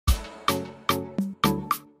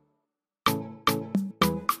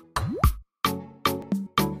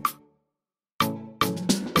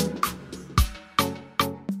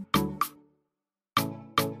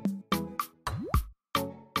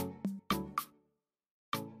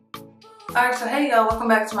Alright, so hey y'all, welcome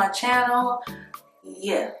back to my channel.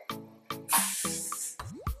 Yeah.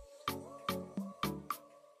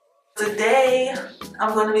 Today,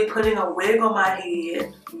 I'm going to be putting a wig on my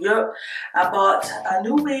head. Yup, I bought a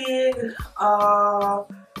new wig off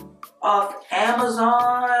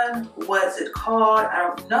Amazon. What's it called?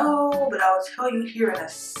 I don't know, but I'll tell you here in a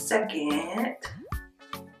second.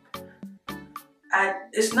 It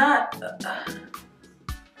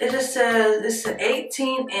just says it's an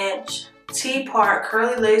 18-inch T-part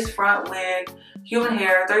curly lace front wig, human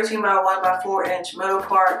hair, 13 by 1 by 4 inch middle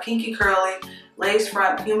part, kinky curly lace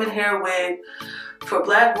front human hair wig for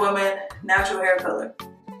black women, natural hair color.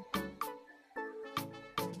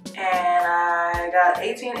 And I got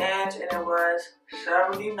 18-inch and it was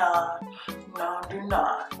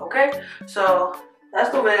 $79.99. Okay, so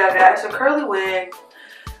that's the wig I got. It's a curly wig.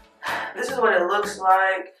 This is what it looks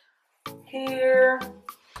like here.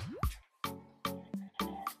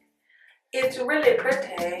 It's really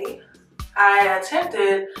pretty. I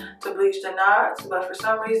attempted to bleach the knots, but for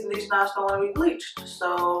some reason these knots don't want to be bleached.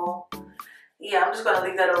 So yeah, I'm just gonna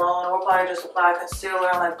leave that alone. We'll probably just apply concealer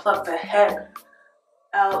and like pluck the heck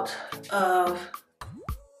out of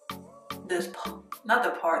this, not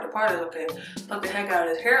the part is okay. Pluck the heck out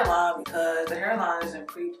of his hairline because the hairline isn't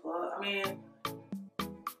pre-plucked. I mean,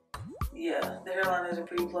 yeah, the hairline isn't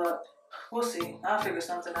pre-plucked. We'll see, I'll figure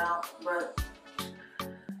something out, but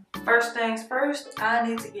first things first, I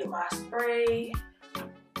need to get my spray.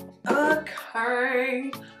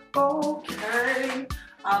 Okay,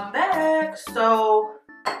 I'm back. So,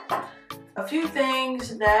 a few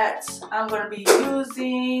things that I'm going to be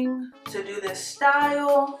using to do this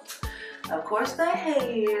style. Of course, the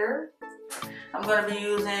hair. I'm going to be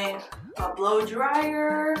using a blow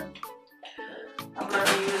dryer. I'm going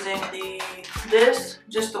to be using this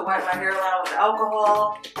just to wipe my hairline with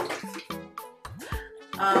alcohol.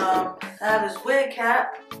 I have this wig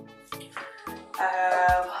cap. I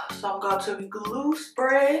have some Cauteee glue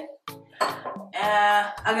spray. And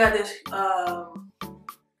I got this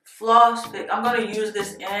floss pick. I'm going to use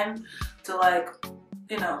this end to like,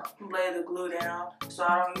 you know, lay the glue down. So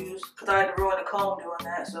I don't use, because I had to ruin the comb doing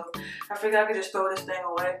that. So I figured I could just throw this thing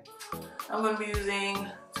away. I'm going to be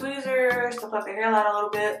using tweezers to pluck the hairline a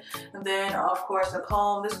little bit. And then, of course, the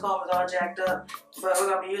comb. This comb is all jacked up. But we're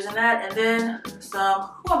going to be using that. And then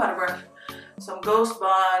some, I'm out of breath. Some Ghost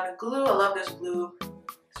Bond glue. I love this glue.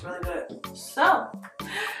 It's really good. So,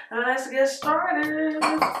 let's get started.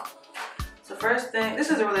 So first thing,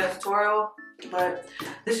 this isn't really a tutorial, but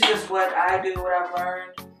this is just what I do, what I've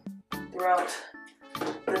learned throughout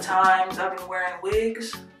the times I've been wearing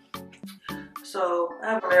wigs. So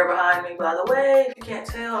I have a mirror behind me, by the way. If you can't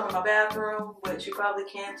tell, I'm in my bathroom, which you probably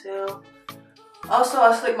can't tell. Also,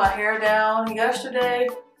 I slicked my hair down yesterday.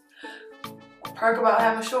 Perk about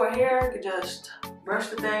having short hair, you could just brush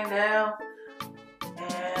the thing down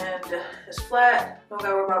and it's flat. Don't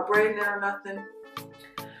gotta worry about braiding it or nothing.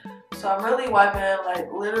 So I'm really wiping like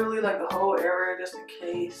literally like the whole area just in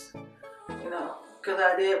case, you know, because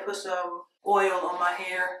I did put some oil on my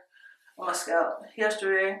hair, on my scalp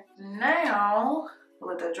yesterday. Now, I'll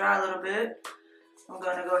let that dry a little bit. I'm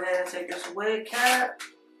gonna go ahead and take this wig cap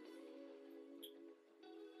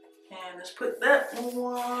and let's put that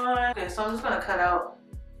on. Okay, so I'm just gonna cut out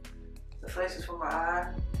the faces from my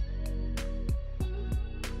eye.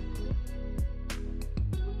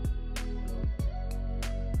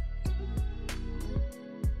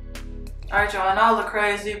 Alright y'all, I know I look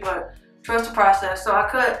crazy, but trust the process. So I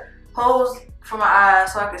cut holes for my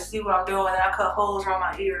eyes so I can see what I'm doing, and I cut holes around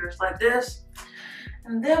my ears like this.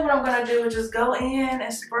 And then what I'm gonna do is just go in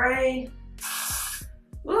and spray.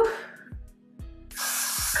 Woo.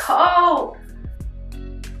 Cold.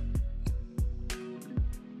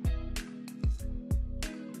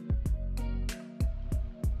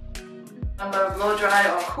 I'm gonna blow dry it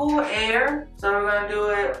on cool air. So we're gonna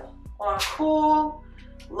do it on cool,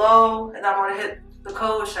 low, and I'm gonna hit the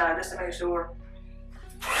cold shot just to make sure.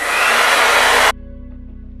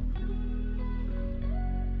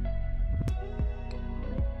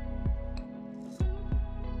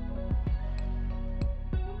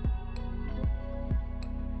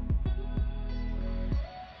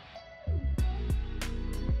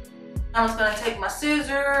 I'm just gonna take my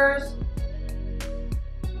scissors.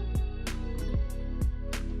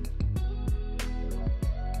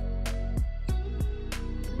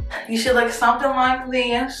 You should look something like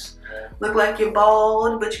this. Look like you're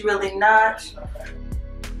bald, but you're really not.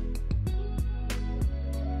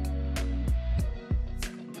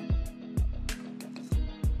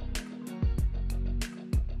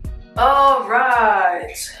 All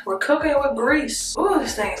right, we're cooking with grease. Ooh,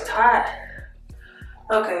 this thing is hot.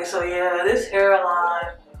 Okay, so yeah, this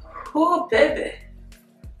hairline. Ooh, baby.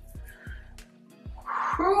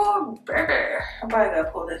 Ooh, baby. I probably gotta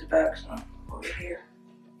pull this back some over here.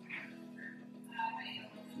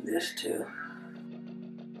 This too.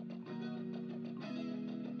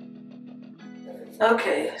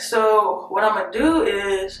 Okay, so what I'm gonna do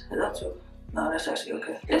is that's a, no, that's actually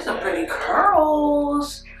okay. There's some pretty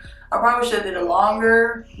curls. I probably should have did it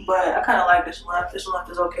longer, but I kind of like this length. This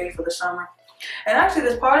length is okay for the summer. And actually,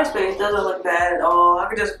 this party space doesn't look bad at all. I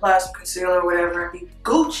could just apply some concealer or whatever and be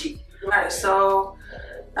Gucci. Alright, so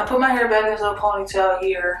I put my hair back in this little ponytail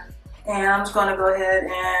here, and I'm just gonna go ahead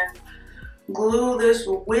and glue this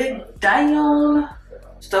wig down.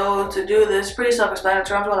 So to do this, pretty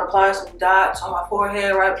self-explanatory. I'm going to apply some dots on my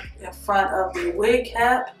forehead right in front of the wig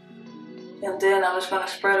cap. And then I'm just going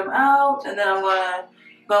to spread them out. And then I'm going to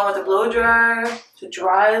go with the blow dryer to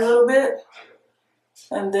dry a little bit.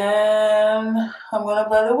 And then I'm going to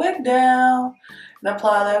apply the wig down and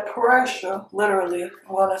apply that pressure. Literally,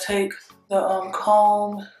 I'm going to take the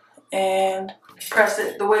comb and press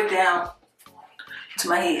the wig down to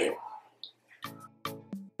my head.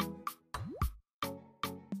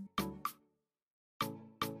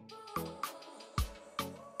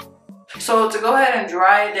 So to go ahead and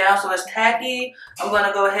dry it down so it's tacky, I'm going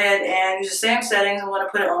to go ahead and use the same settings. I'm going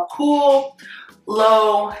to put it on cool,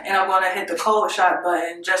 low, and I'm going to hit the cold shot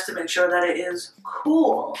button just to make sure that it is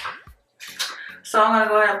cool. So I'm going to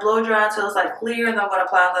go ahead and blow dry until it's like clear, and then I'm going to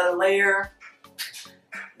apply another layer.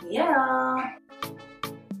 Yeah.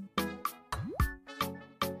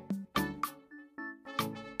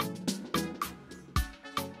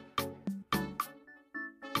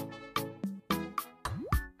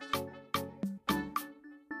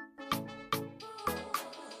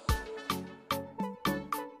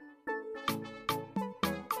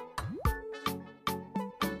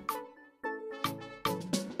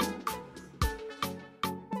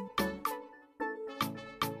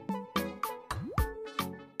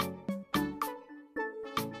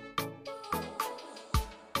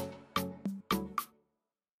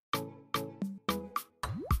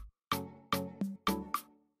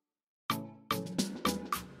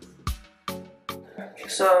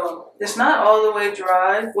 So it's not all the way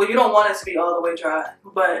dry. Well, you don't want it to be all the way dry,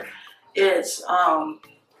 but it's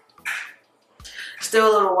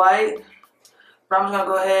still a little white. But I'm just gonna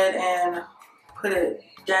go ahead and put it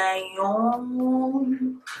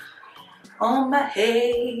down on my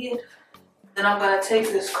head. Then I'm gonna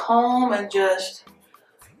take this comb and just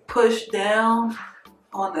push down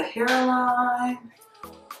on the hairline.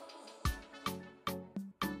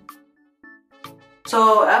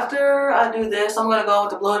 So after I do this, I'm gonna go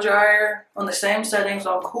with the blow dryer on the same settings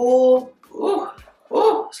on cool. Ooh,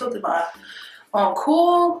 something my on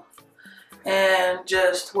cool, and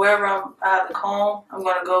just wherever I have the comb, I'm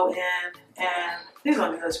gonna go in and please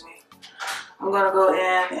don't do this to me. I'm gonna go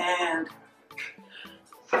in and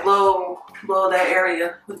blow that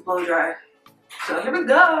area with the blow dryer. So here we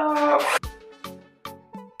go.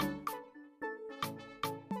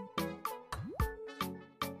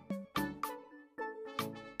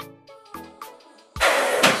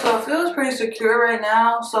 So it feels pretty secure right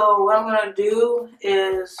now. So what I'm gonna do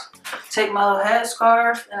is take my little head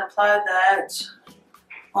scarf and apply that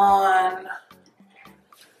on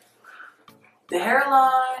the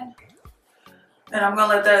hairline. And I'm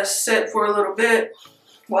gonna let that sit for a little bit.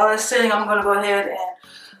 While it's sitting, I'm gonna go ahead and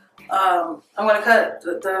I'm gonna cut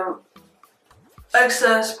the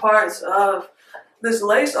excess parts of this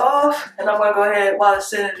lace off. And I'm gonna go ahead while it's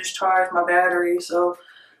sitting and just charge my battery. So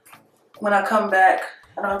when I come back,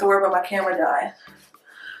 I don't have to worry about my camera dying.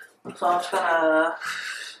 So I'm just gonna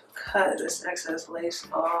cut this excess lace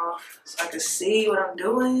off so I can see what I'm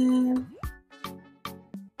doing.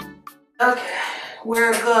 Okay,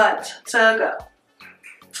 we're good to go.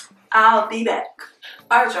 I'll be back.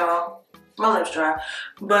 Alright, y'all. My lips dry.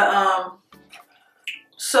 But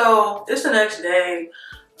so it's the next day.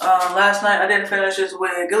 Last night I didn't finish this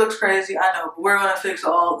wig. It looks crazy, I know, but we're gonna fix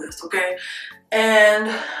all of this, okay?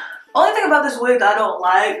 And only thing about this wig that I don't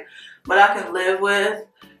like, but I can live with,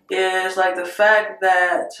 is like the fact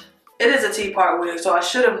that it is a T-part wig. So I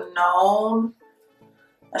should have known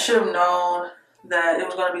that it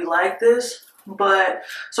was gonna be like this. But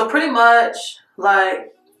so pretty much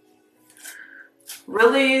like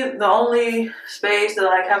really the only space that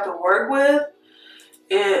I have to work with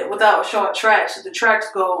it without showing tracks. The tracks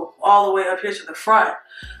go all the way up here to the front.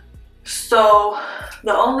 So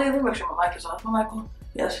the only, let me make sure my mic is on. My mic on?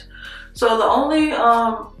 Yes. So the only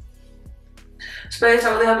space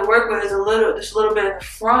I really have to work with is just a little bit in the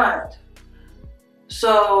front.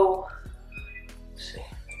 So let's see.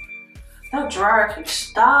 That dryer keeps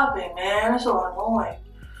stopping, man. It's so annoying.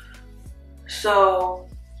 So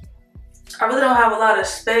I really don't have a lot of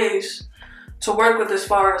space to work with as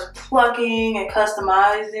far as plucking and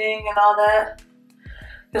customizing and all that.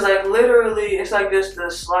 Cause like literally it's like just the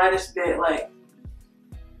slightest bit, like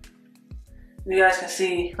you guys can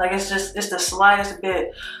see, like it's the slightest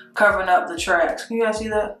bit covering up the tracks. Can you guys see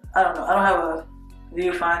that? I don't know. I don't have a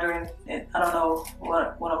viewfinder and I don't know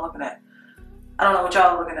what I'm looking at. I don't know what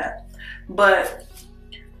y'all are looking at. But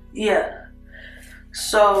yeah.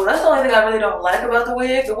 So that's the only thing I really don't like about the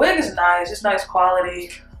wig. The wig is nice. It's nice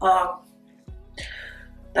quality.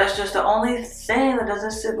 That's just the only thing that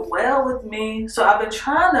doesn't sit well with me. So I've been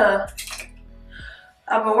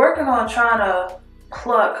working on trying to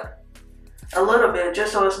pluck a little bit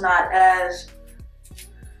just so it's not as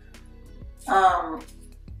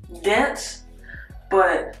dense.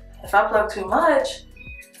 But if I pluck too much,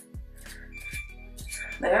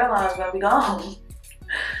 the hairline's gonna be gone.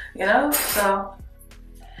 You know? So,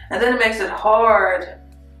 and then it makes it hard.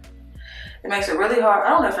 It makes it really hard. I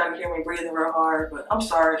don't know if y'all can hear me breathing real hard, but I'm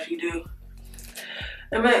sorry if you do.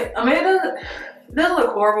 It doesn't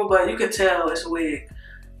look horrible, but you can tell it's a wig.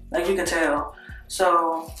 Like you can tell.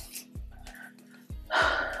 So,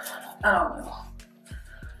 I don't know.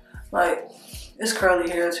 Like, it's curly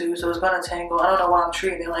hair too, so it's gonna tangle. I don't know why I'm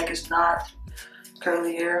treating it like it's not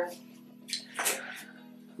curly hair.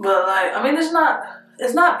 But like, I mean, it's not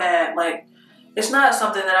bad. Like, it's not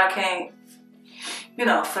something that I can't, you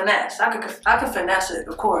know, finesse. I can finesse it,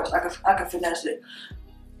 of course. I can finesse it.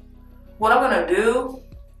 What I'm gonna do,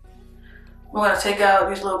 I'm gonna take out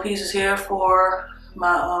these little pieces here for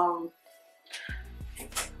my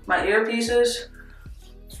my earpieces,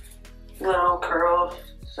 little curls,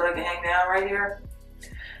 so they can hang down right here.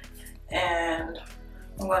 And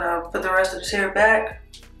I'm gonna put the rest of this hair back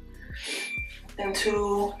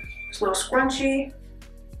into this little scrunchie.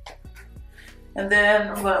 And then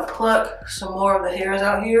I'm gonna pluck some more of the hairs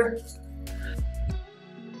out here.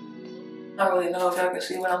 I don't really know if y'all can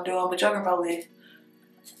see what I'm doing, but y'all can probably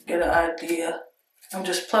get an idea. I'm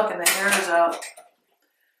just plucking the hairs out.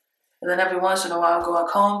 And then every once in a while, I'm going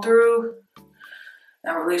to comb through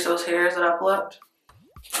and release those hairs that I plucked.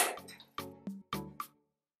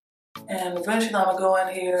 And eventually I'm gonna go in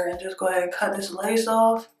here and just go ahead and cut this lace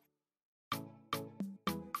off.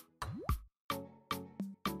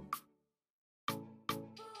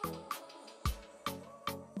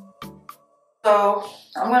 So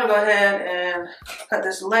I'm gonna go ahead and cut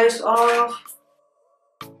this lace off.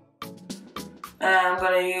 And I'm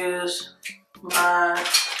gonna use my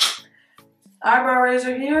eyebrow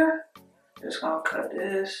razor here. Just gonna cut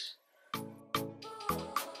this.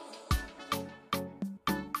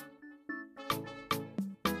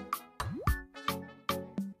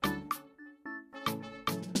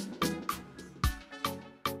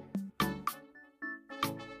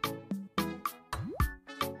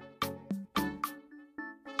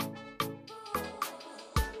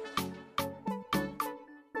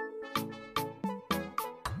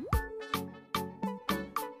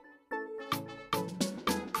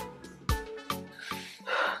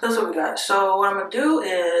 That's what we got. So what I'm gonna do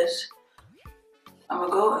is I'm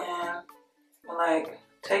gonna go in and like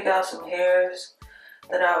take out some hairs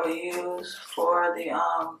that I would use for the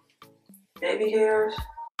baby hairs.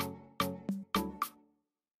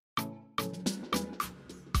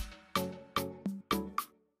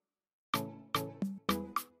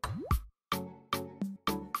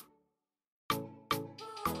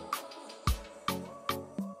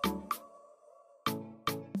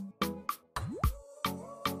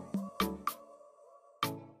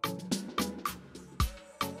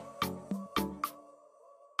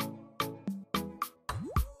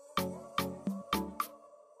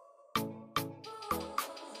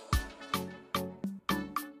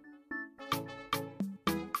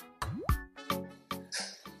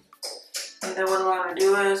 And then what I'm going to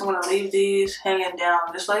do is I'm going to leave these hanging down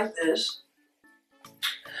just like this.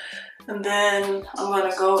 And then I'm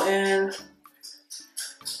going to go in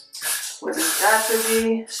with the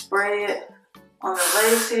Cauteee, spray it on the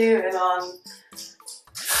lace here and on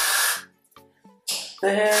the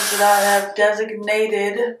hairs that I have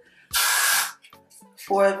designated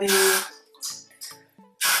for the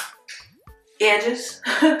edges.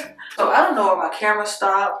 So I don't know where my camera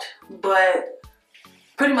stopped, but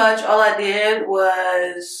pretty much all I did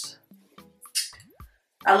was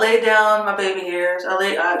I laid down my baby hairs.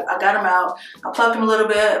 I got them out. I plucked them a little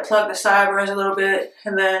bit. I plucked the sideburns a little bit,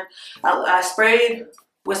 and then I sprayed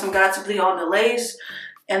with some Cauteee on the lace,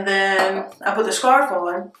 and then I put the scarf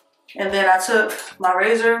on, and then I took my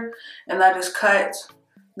razor and I just cut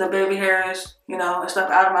the baby hairs, you know, and stuff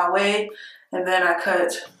out of my way. And then I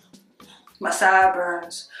cut my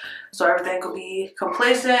sideburns so everything could be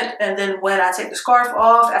complacent. And then when I take the scarf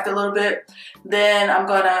off after a little bit, then I'm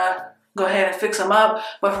gonna go ahead and fix them up.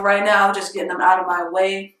 But for right now, I'm just getting them out of my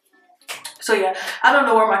way. So yeah, I don't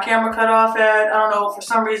know where my camera cut off at. I don't know, for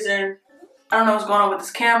some reason, I don't know what's going on with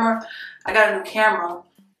this camera. I got a new camera.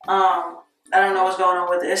 I don't know what's going on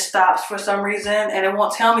with it. It stops for some reason, and it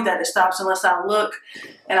won't tell me that it stops unless I look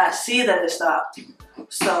and I see that it stopped.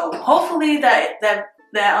 So hopefully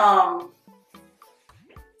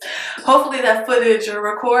hopefully that footage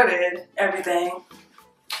recorded everything.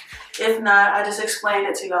 If not, I just explained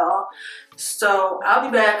it to y'all. So I'll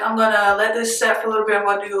be back. I'm gonna let this set for a little bit. I'm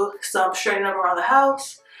gonna do some straightening up around the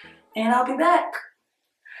house, and I'll be back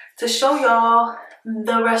to show y'all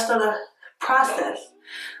the rest of the process.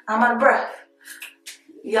 I'm out of breath.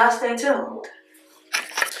 Y'all stay tuned.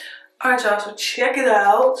 Alright y'all, so check it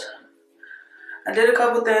out. I did a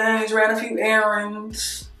couple things, ran a few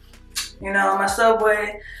errands. You know, my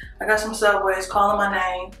Subway, I got some Subways calling my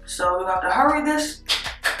name. So we're gonna have to hurry this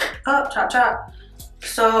up, chop chop.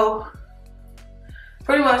 So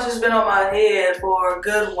pretty much it's been on my head for a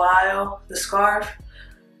good while, the scarf.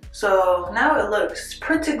 So now it looks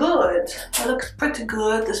pretty good. It looks pretty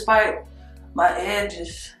good despite my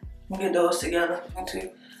edges. Let me get those together.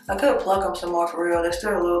 I could plug them some more for real. They're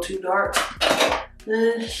still a little too dark.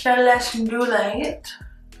 So let's do that.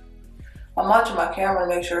 I'm watching my camera to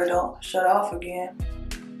make sure it don't shut off again.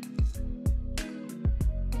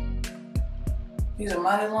 These are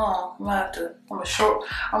mighty long. I'm gonna shorten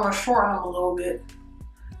them a little bit.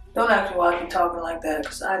 Don't ask me why I keep talking like that,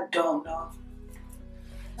 because I don't know.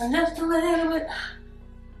 And just a little bit.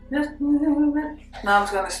 Just a little bit. Now I'm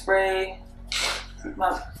just gonna spray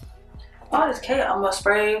all this chaos. I'm gonna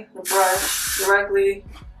spray the brush directly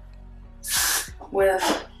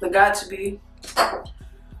with the Cauteee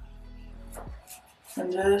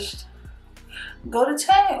and just go to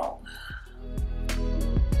town.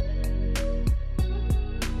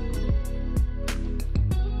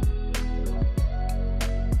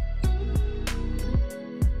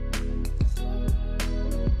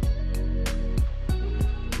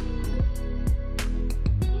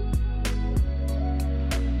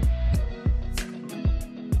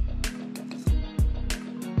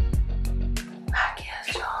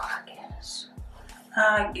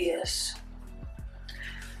 I guess.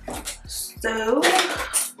 So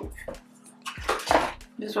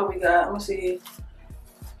this is what we got. Let me see.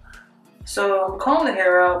 So I'm combing the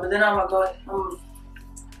hair out, but then I'm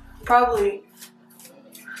probably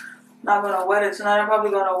not gonna wet it tonight. I'm probably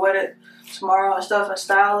gonna wet it tomorrow and stuff and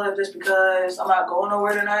style it just because I'm not going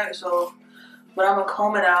nowhere tonight. So, but I'm gonna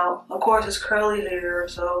comb it out. Of course, it's curly hair,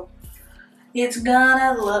 so it's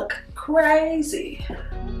gonna look crazy.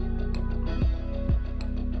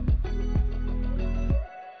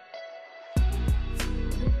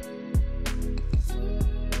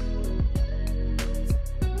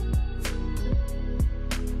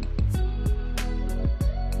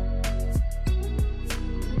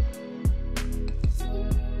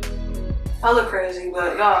 I look crazy,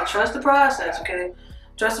 but y'all trust the process, okay?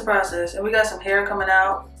 Trust the process. And we got some hair coming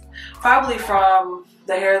out, probably from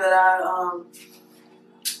the hair that I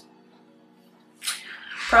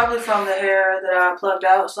plugged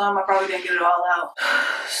out some. I probably didn't get it all out.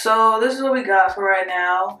 So this is what we got for right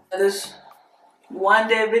now. This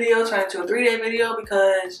 1-day video turned into a 3-day video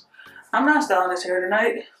because I'm not styling this hair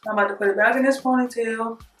tonight. I'm about to put it back in this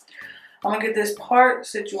ponytail. I'm gonna get this part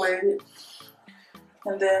situated.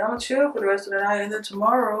 And then I'm gonna chill for the rest of the night, and then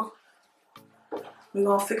tomorrow we're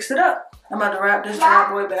gonna fix it up. I'm about to wrap this bad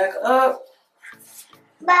boy back up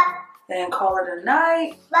and call it a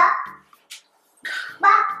night.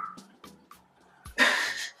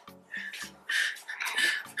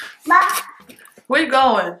 Where you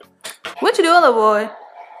going? What you doing, little boy?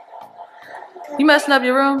 You messing up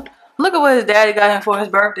your room? Look at what his daddy got him for his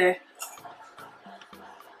birthday.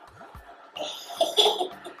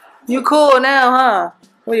 You cool now, huh?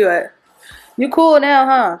 Where you at? You cool now,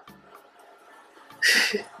 huh?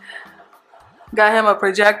 Got him a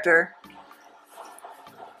projector.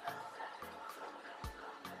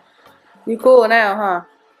 You cool now, huh?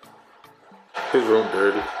 His room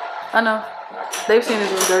dirty. I know. They've seen his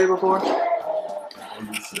room dirty before.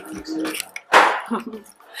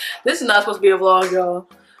 This is not supposed to be a vlog, y'all.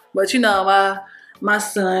 But you know, my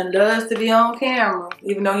son loves to be on camera,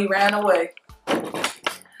 even though he ran away.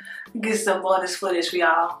 Get some bonus footage for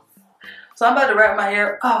y'all. So I'm about to wrap my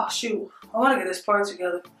hair. Oh shoot, I want to get this part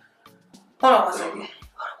together. Hold on one second.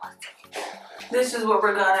 This is what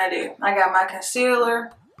we're gonna do. I got my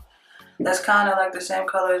concealer. that's kind of like the same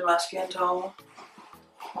color as my skin tone.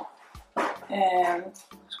 And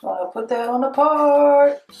just gonna put that on the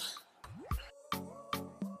parts.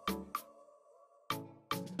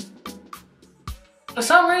 For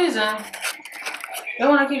some reason, they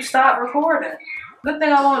want to stop recording. Good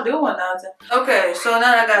thing I won't do nothing. Okay, so now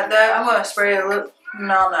that I got that, I'm gonna spray it a little.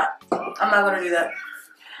 No, I'm not. I'm not gonna do that.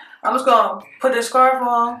 I'm just gonna put this scarf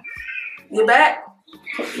on. You back?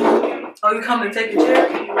 Oh, you come to take your chair?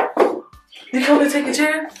 You come to take your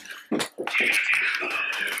chair?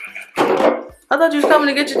 I thought you was coming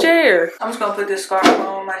to get your chair. I'm just gonna put this scarf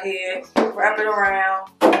on my head, wrap it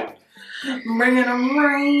around, bring it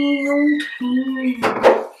around.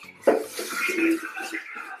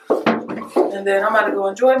 And then I'm about to go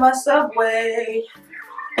enjoy my Subway.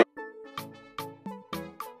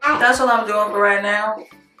 That's what I'm doing for right now.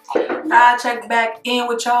 I'll check back in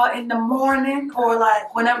with y'all in the morning or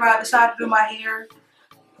like whenever I decide to do my hair.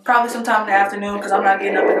 Probably sometime in the afternoon because I'm not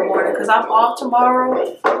getting up in the morning because I'm off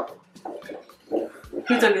tomorrow.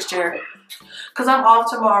 He took his chair. Because I'm off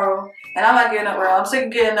tomorrow and I'm not getting up early. I'm sick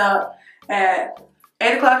of getting up at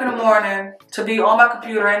 8 o'clock in the morning to be on my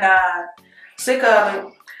computer at 9. Sick of it.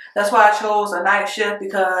 That's why I chose a night shift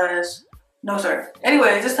because, no sir.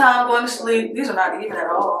 Anyways, this time I'm going to sleep. These are not even at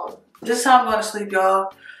all. This time I'm going to sleep,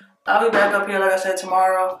 y'all. I'll be back up here, like I said,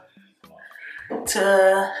 tomorrow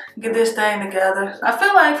to get this thing together. I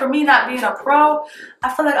feel like for me not being a pro,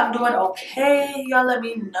 I feel like I'm doing okay. Y'all let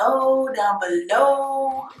me know down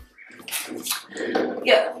below.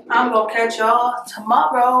 Yeah, I'm gonna catch y'all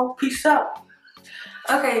tomorrow. Peace out.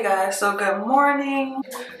 Okay guys, so good morning,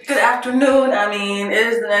 good afternoon. I mean, it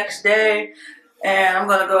is the next day and I'm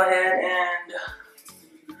gonna go ahead and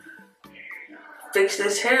fix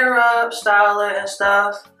this hair up, style it and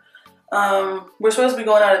stuff. We're supposed to be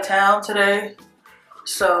going out of town today,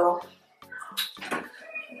 so I'm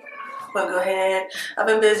gonna go ahead. I've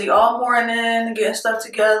been busy all morning getting stuff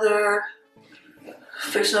together,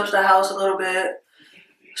 fixing up the house a little bit.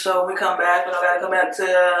 So we come back, but I gotta come back to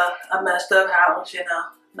a messed up house, you know.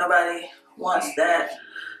 Nobody wants that.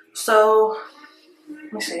 So,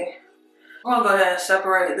 let me see. I'm gonna go ahead and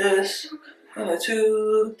separate this into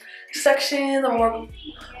 2 sections. I'm working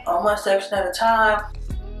on one section at a time.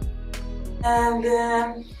 And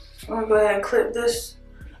then I'm gonna go ahead and clip this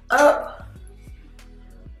up.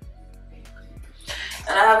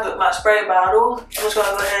 And I have my spray bottle. I'm just gonna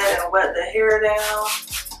go ahead and wet the hair down.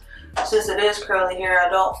 Since it is curly hair, I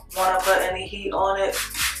don't want to put any heat on it.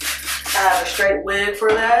 I have a straight wig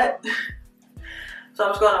for that. So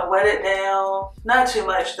I'm just going to wet it down. Not too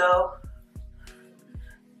much though.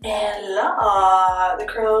 And la, the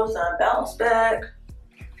curls done bounce back.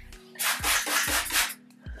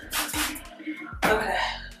 Okay.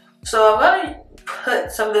 So I'm going to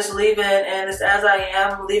put some of this leave-in and this As I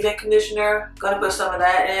Am leave-in conditioner. Going to put some of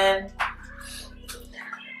that in.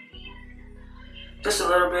 Just a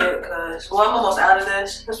little bit because, well, I'm almost out of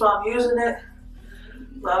this. That's why I'm using it.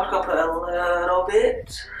 But I'm just going to put a little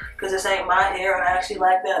bit because this ain't my hair and I actually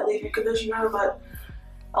like that leave-in conditioner. But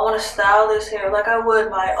I want to style this hair like I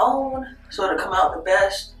would my own so it'll come out the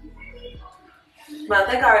best. But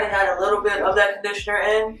I think I already had a little bit of that conditioner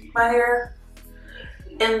in my hair.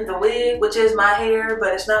 In the wig, which is my hair,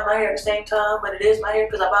 but it's not my hair at the same time. But it is my hair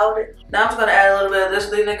because I bought it. Now I'm just going to add a little bit of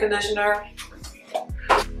this leave-in conditioner.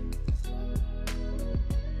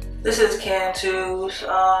 This is Cautee's.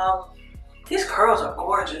 These curls are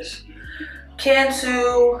gorgeous.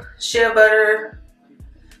 Cauteee Shea Butter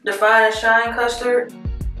Define and Shine Custard.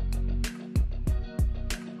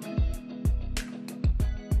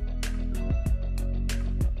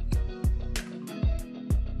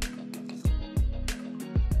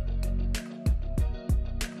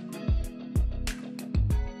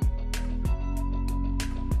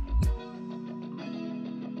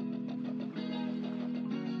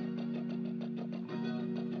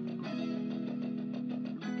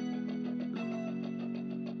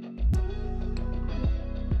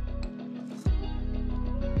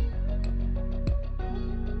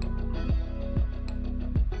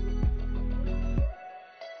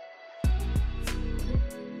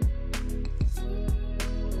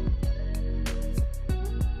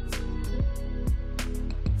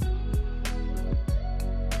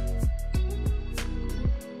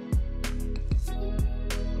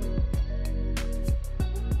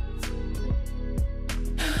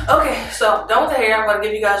 Okay, so done with the hair. I'm going to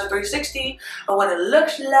give you guys a 360 of what it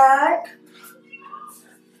looks like.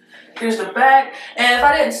 Here's the back. And if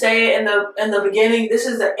I didn't say it in the beginning, this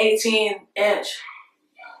is the 18-inch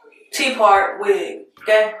T-part wig.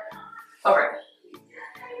 Okay? Alright.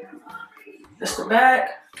 This is the back.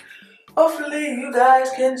 Hopefully you guys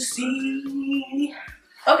can see.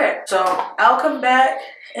 Okay, so I'll come back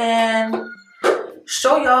and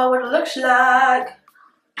show y'all what it looks like.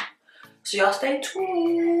 So y'all stay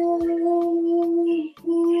tuned.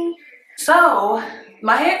 So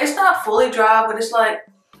my hair, it's not fully dry, but it's like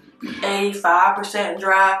 85%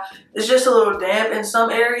 dry. It's just a little damp in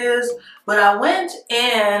some areas. But I went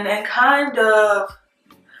in and kind of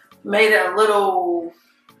made it a little,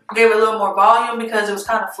 gave it a little more volume because it was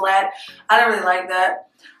kind of flat. I didn't really like that.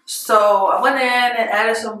 So I went in and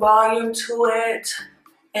added some volume to it.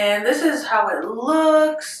 And this is how it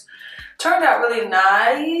looks. Turned out really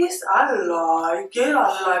nice. I like it.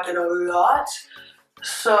 I like it a lot.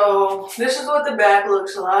 So this is what the back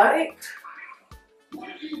looks like.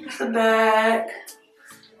 It's the back.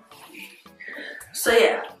 So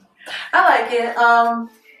yeah, I like it.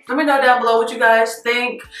 Let me know down below what you guys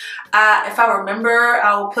think. If I remember,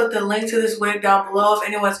 I will put the link to this wig down below if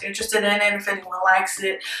anyone's interested in it. If anyone likes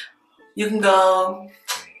it, you can go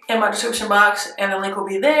in my description box and the link will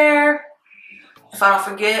be there. If I don't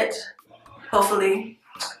forget, hopefully.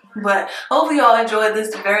 But hopefully y'all enjoyed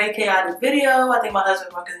this very chaotic video. I think my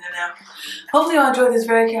husband's working in now. Hopefully y'all enjoyed this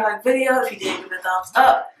very chaotic video. If you did, give it a thumbs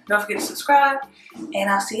up. Don't forget to subscribe. And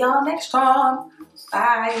I'll see y'all next time.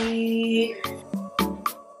 Bye.